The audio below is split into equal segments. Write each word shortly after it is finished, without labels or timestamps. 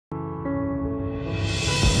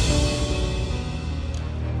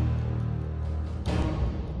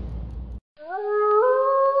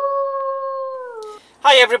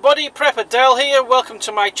Hi everybody, Prepper Del here. Welcome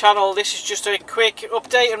to my channel. This is just a quick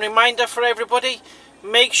update and reminder for everybody.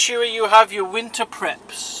 Make sure you have your winter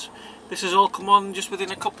preps. This has all come on just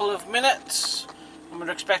within a couple of minutes and we're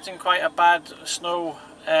expecting quite a bad snowstorm.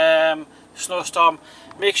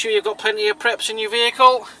 Make sure you've got plenty of preps in your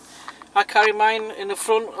vehicle. I carry mine in the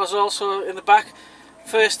front as also in the back.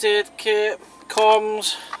 First aid kit,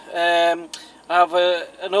 comms, I have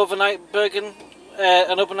an overnight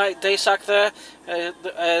an overnight day sack there.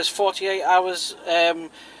 There's 48 hours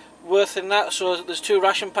worth in that, so there's 2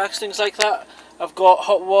 ration packs, things like that. I've got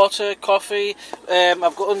hot water, coffee.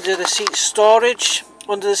 I've got under the seat storage.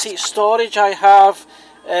 Under the seat storage I have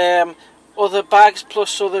other bags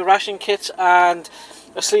plus other ration kits and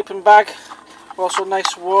a sleeping bag. Also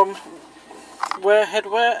nice warm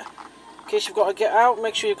headwear in case you've got to get out.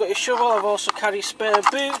 Make sure you've got your shovel. I've also carry spare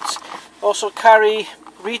boots. Also carry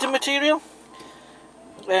reading material.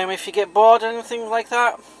 If you get bored or anything like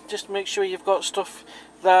that, just make sure you've got stuff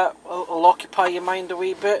that will occupy your mind a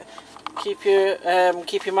wee bit, keep your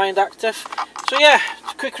mind active. So yeah,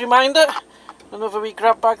 just a quick reminder, another wee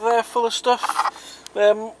grab bag there full of stuff,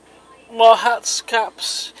 more hats,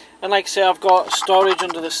 caps, and like I say, I've got storage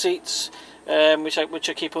under the seats, which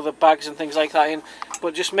I keep other bags and things like that in.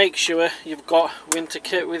 But just make sure you've got winter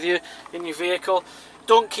kit with you in your vehicle.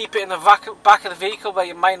 Don't keep it in the back of the vehicle where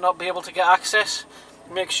you might not be able to get access.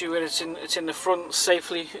 Make sure it's in the front,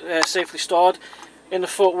 safely stored in the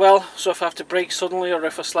footwell, so if I have to brake suddenly or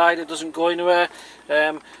if I slide it doesn't go anywhere.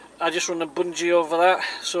 I just run a bungee over that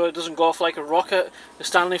so it doesn't go off like a rocket. The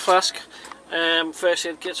Stanley flask, first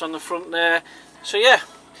aid kit's on the front there. So yeah,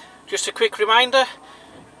 just a quick reminder,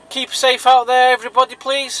 keep safe out there everybody,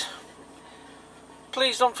 please.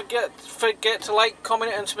 Please don't forget to like,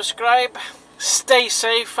 comment and subscribe. Stay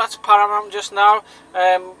safe, that's paramount just now.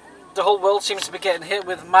 The whole world seems to be getting hit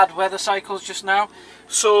with mad weather cycles just now.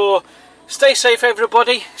 So stay safe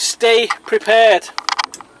everybody, stay prepared.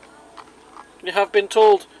 You have been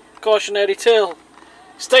told, cautionary tale.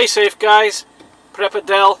 Stay safe guys, Prepper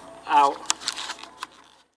Del out.